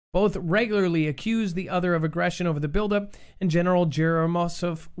Both regularly accused the other of aggression over the buildup, and General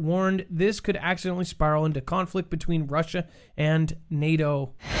Jeremosov warned this could accidentally spiral into conflict between Russia and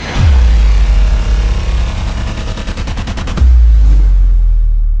NATO.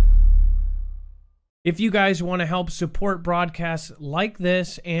 If you guys want to help support broadcasts like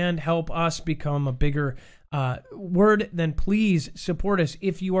this and help us become a bigger word, then please support us.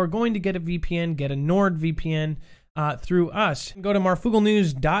 If you are going to get a VPN, get a NordVPN through us. Go to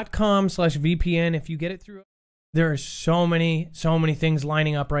marfooglenews.com/VPN. If you get it through, there are so many things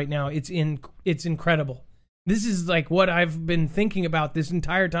lining up right now. It's incredible. This is like what I've been thinking about this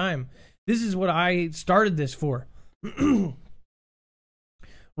entire time. This is what I started this for.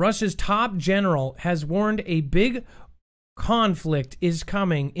 Russia's top general has warned a big conflict is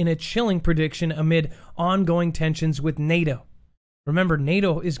coming in a chilling prediction amid ongoing tensions with NATO. Remember,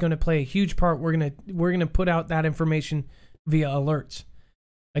 NATO is going to play a huge part. We're going to put out that information via alerts.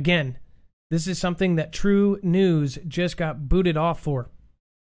 Again, this is something that True News just got booted off for.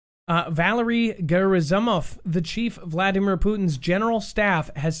 Valery Gerasimov, the chief of Vladimir Putin's general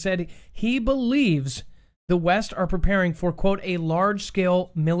staff, has said he believes the West are preparing for, quote, a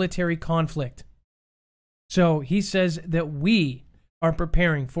large-scale military conflict. So he says that we are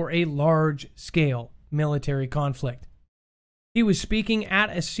preparing for a large-scale military conflict. He was speaking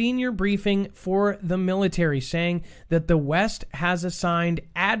at a senior briefing for the military, saying that the West has assigned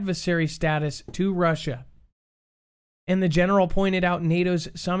adversary status to Russia. And the general pointed out NATO's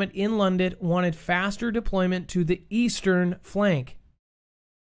summit in London wanted faster deployment to the eastern flank.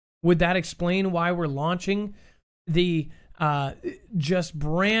 Would that explain why we're launching the just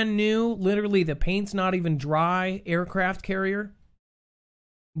brand new, literally the paint's not even dry, aircraft carrier?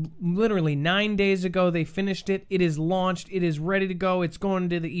 Literally 9 days ago, they finished it. It is launched. It is ready to go. It's going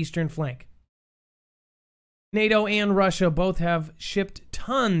to the eastern flank. NATO and Russia both have shipped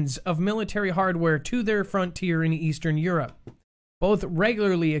tons of military hardware to their frontier in Eastern Europe. Both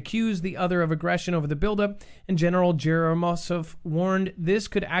regularly accused the other of aggression over the buildup, and General Jeremosov warned this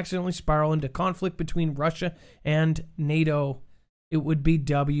could accidentally spiral into conflict between Russia and NATO. It would be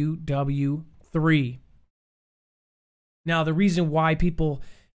WW3. Now, the reason why people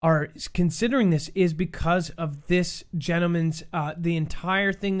are considering this is because of this gentleman's, the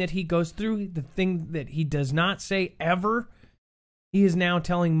entire thing that he goes through, the thing that he does not say ever. He is now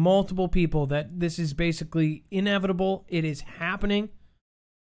telling multiple people that this is basically inevitable. It is happening.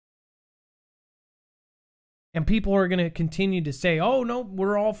 And people are going to continue to say, oh, no,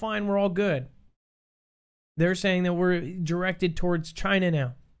 we're all fine. We're all good. They're saying that we're directed towards China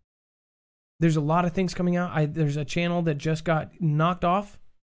now. There's a lot of things coming out. There's a channel that just got knocked off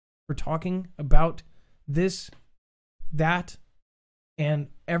for talking about this, that, and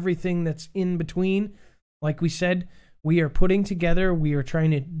everything that's in between. Like we said, we are putting together, we are trying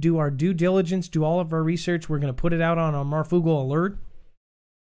to do our due diligence, do all of our research. We're going to put it out on our Marfoogle alert. If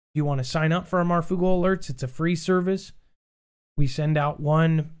you want to sign up for our Marfoogle alerts, it's a free service. We send out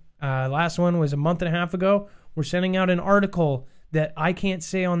one, last one was a month and a half ago. We're sending out an article that I can't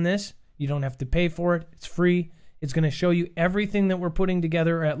say on this. You don't have to pay for it. It's free. It's going to show you everything that we're putting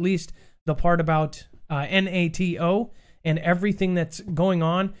together, or at least the part about NATO and everything that's going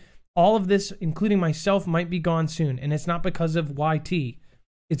on. All of this, including myself, might be gone soon. And it's not because of YT.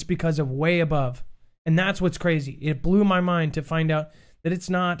 It's because of way above. And that's what's crazy. It blew my mind to find out that it's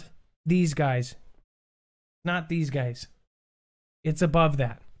not these guys. Not these guys. It's above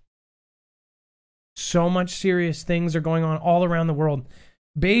that. So much serious things are going on all around the world.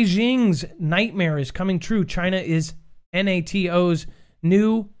 Beijing's nightmare is coming true. China is NATO's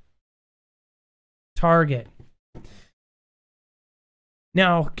new target.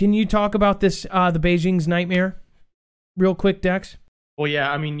 Now, can you talk about this, the Beijing's nightmare, real quick, Dex? Well,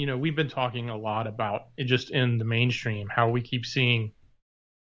 yeah, I mean, we've been talking a lot about it just in the mainstream, how we keep seeing,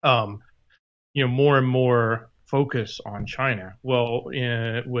 more and more focus on China. Well,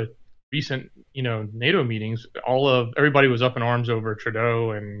 with recent, NATO meetings, everybody was up in arms over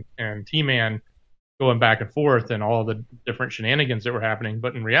Trudeau and T-Man going back and forth and all the different shenanigans that were happening.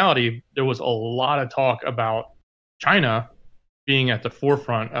 But in reality, there was a lot of talk about China being at the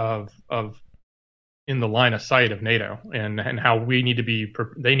forefront of in the line of sight of NATO and how they need to be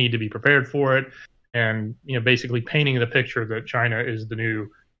prepared for it, and basically painting the picture that China is the new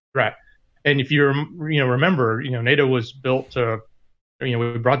threat. And if you remember, NATO was built to,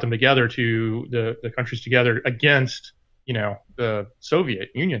 we brought them together, to the countries together against the Soviet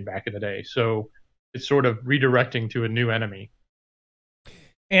Union back in the day. So it's sort of redirecting to a new enemy.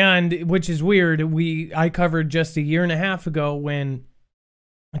 And which is weird. I covered just a year and a half ago when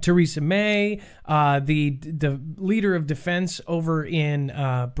Theresa May, the leader of defense over in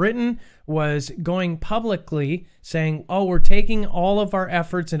Britain, was going publicly saying, "Oh, we're taking all of our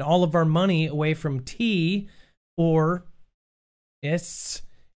efforts and all of our money away from tea or ists,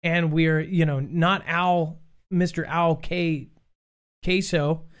 and we're not Mr. Al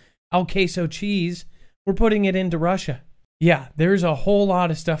Queso cheese. We're putting it into Russia." Yeah, there's a whole lot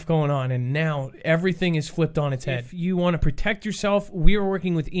of stuff going on, and now everything is flipped on its head. If you want to protect yourself, we are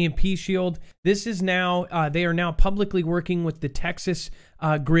working with EMP Shield. This is now, they are now publicly working with the Texas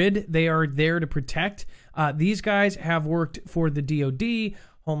grid. They are there to protect. These guys have worked for the DoD,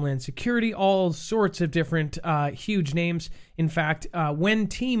 Homeland Security, all sorts of different huge names. In fact, when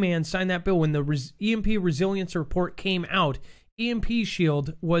T-Man signed that bill, when the EMP Resilience Report came out, EMP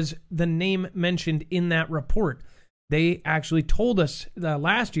Shield was the name mentioned in that report. They actually told us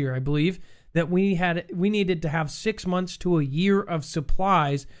last year, I believe, that we needed to have 6 months to a year of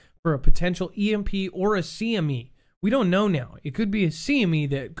supplies for a potential EMP or a CME. We don't know now. It could be a CME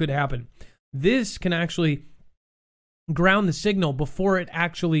that could happen. This can actually ground the signal before it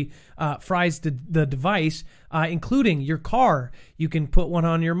actually fries the device, including your car. You can put one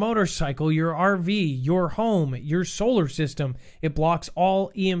on your motorcycle, your RV, your home, your solar system. It blocks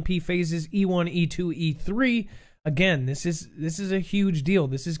all EMP phases, E1, E2, E3. Again, this is a huge deal.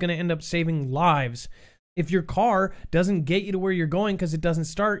 This is going to end up saving lives. If your car doesn't get you to where you're going because it doesn't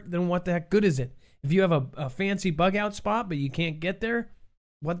start, then what the heck good is it? If you have a fancy bug out spot but you can't get there,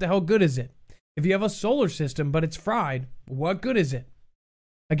 what the hell good is it? If you have a solar system but it's fried, what good is it?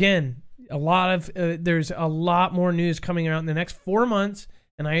 Again, there's a lot more news coming out in the next 4 months,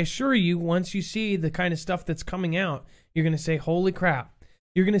 and I assure you, once you see the kind of stuff that's coming out, you're going to say, holy crap.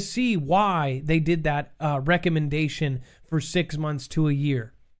 You're going to see why they did that recommendation for 6 months to a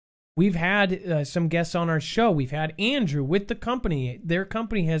year. We've had some guests on our show. We've had Andrew with the company. Their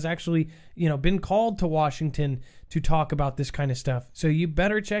company has actually, been called to Washington to talk about this kind of stuff. So you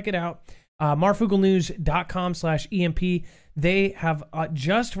better check it out. Marfooglenews.com/EMP. They have,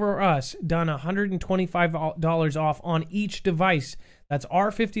 just for us, done $125 off on each device. That's our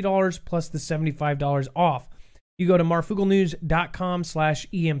 $50 plus the $75 off. You go to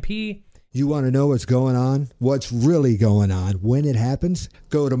marfooglenews.com/EMP. You want to know what's going on? What's really going on when it happens?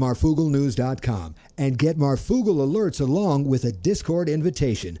 Go to marfooglenews.com and get Marfoogle alerts along with a Discord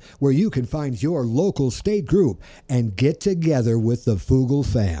invitation where you can find your local state group and get together with the Foogle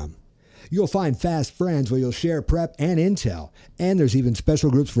fam. You'll find fast friends where you'll share prep and intel, and there's even special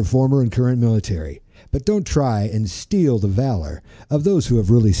groups for former and current military. But don't try and steal the valor of those who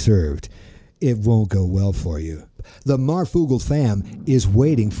have really served. It won't go well for you. The Marfoogle fam is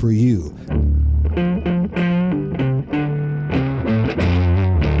waiting for you.